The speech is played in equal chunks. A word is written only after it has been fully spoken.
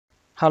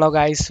Hello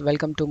guys,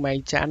 welcome to my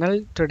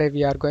channel. Today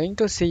we are going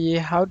to see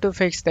how to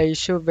fix the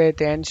issue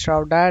with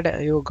Enshrouded.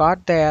 You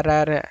got the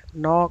error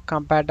no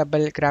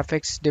compatible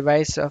graphics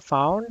device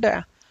found.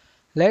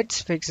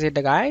 Let's fix it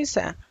guys.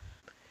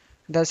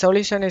 The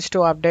solution is to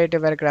update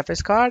your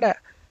graphics card.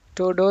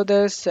 To do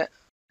this,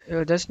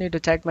 you just need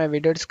to check my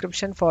video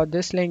description for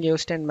this link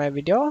used in my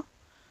video.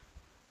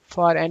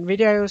 For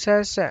Nvidia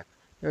users,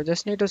 you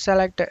just need to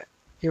select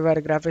your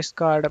graphics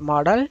card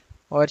model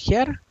over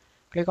here.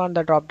 Click on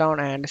the drop down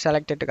and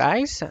select it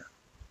guys.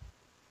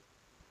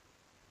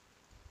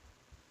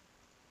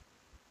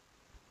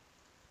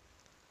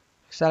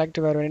 Select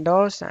your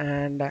windows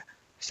and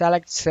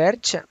select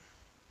search,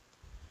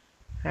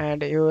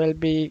 and you will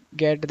be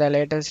get the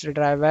latest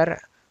driver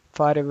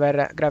for your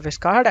graphics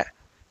card.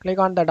 Click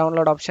on the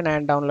download option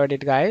and download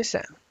it guys.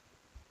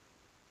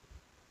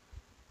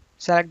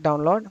 Select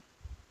download.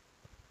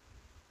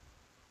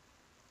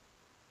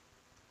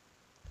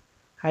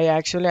 I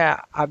actually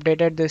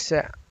updated this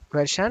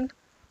version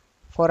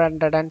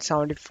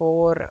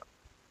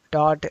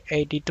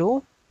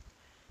 474.82.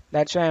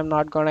 That's why I'm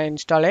not gonna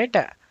install it.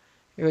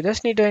 You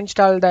just need to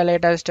install the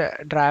latest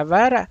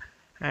driver,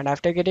 and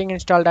after getting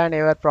installed and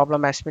your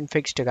problem has been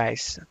fixed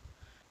guys.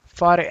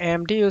 For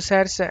AMD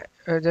users,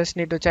 you just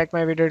need to check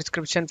my video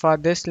description for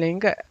this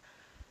link.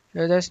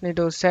 You just need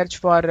to search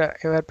for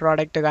your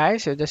product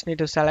guys. You just need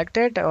to select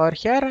it over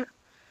here,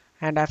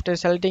 and after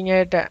selecting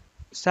it,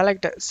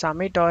 select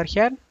submit over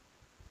here,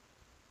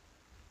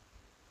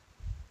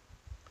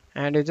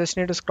 and you just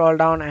need to scroll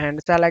down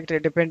and select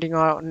depending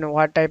on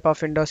what type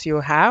of windows you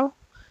have,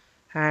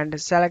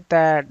 and select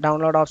the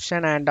download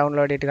option and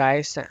download it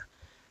guys.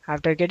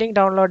 After getting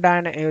download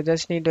done, you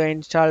just need to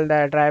install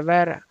the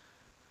driver,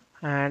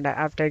 and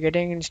after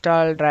getting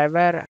installed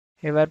driver,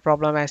 your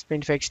problem has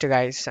been fixed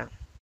guys.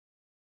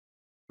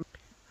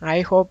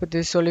 I hope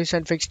this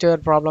solution fixed your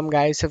problem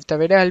guys. If the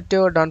video helped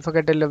you, don't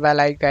forget to leave a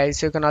like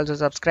guys. You can also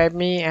subscribe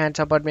me and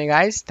support me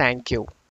guys. Thank you.